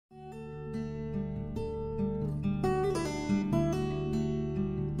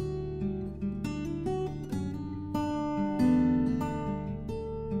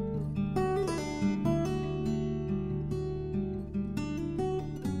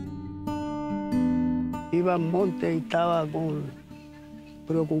iba al monte y estaba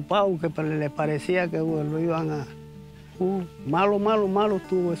preocupado, que le parecía que lo iban a... malo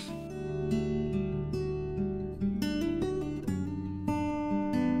estuvo eso.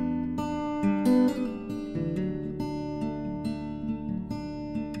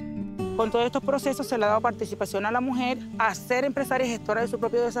 Con todos estos procesos se le ha dado participación a la mujer a ser empresaria y gestora de su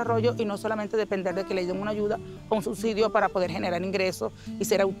propio desarrollo y no solamente depender de que le den una ayuda o un subsidio para poder generar ingresos y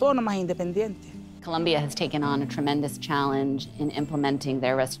ser autónomas e independientes. Colombia has taken on a tremendous challenge in implementing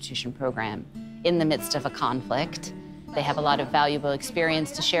their restitution program in the midst of a conflict. They have a lot of valuable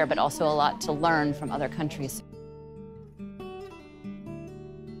experience to share, but also a lot to learn from other countries.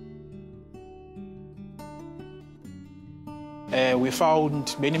 We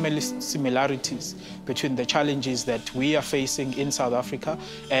found many similarities between the challenges that we are facing in South Africa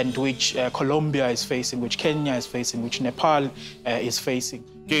and which Colombia is facing, which Kenya is facing, which Nepal is facing.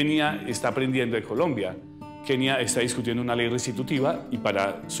 Kenia está aprendiendo de Colombia. Kenia está discutiendo una ley restitutiva y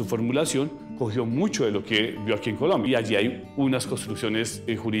para su formulación cogió mucho de lo que vio aquí en Colombia. Y allí hay unas construcciones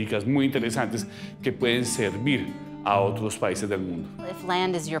jurídicas muy interesantes que pueden servir a otros países del mundo. If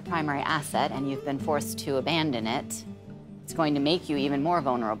land is your primary asset and you've been forced to abandon it, it's going to make you even more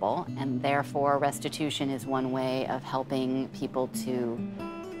vulnerable, and therefore restitution is one way of helping people to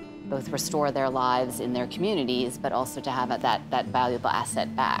both restore their lives in their communities, but also to have that valuable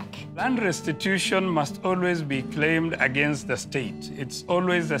asset back. Land restitution must always be claimed against the state. It's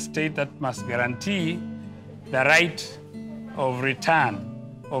always the state that must guarantee the right of return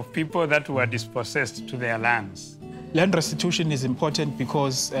of people that were dispossessed to their lands. Land restitution is important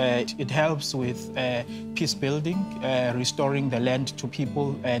because it helps with peace building, restoring the land to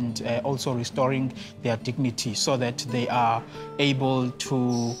people, and also restoring their dignity so that they are able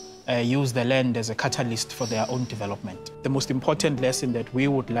to use the land as a catalyst for their own development. The most important lesson that we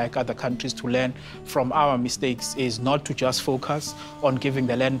would like other countries to learn from our mistakes is not to just focus on giving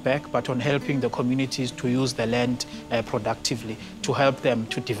the land back, but on helping the communities to use the land productively, to help them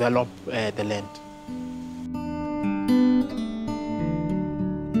to develop the land.